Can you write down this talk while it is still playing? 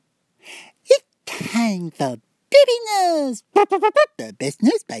time for Baby News. The best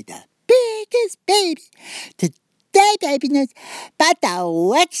news by the biggest baby. Today, Baby News, about the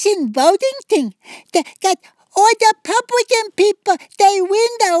election voting thing. They got all the Republican people, they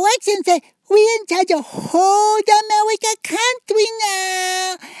win the election, say, we in charge of whole America country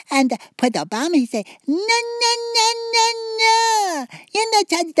now. And put Obama, he say, no. You're not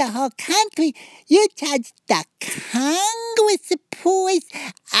charge the whole country. You charge the Congress, please.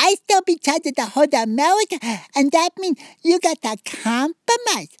 I still be charged of the whole America. And that means you got to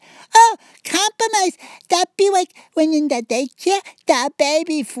compromise. Oh, compromise. That be like when in the daycare, the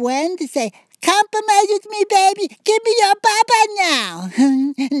baby friend say, compromise with me, baby. Give me your papa now.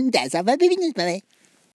 That's all for Baby News, baby.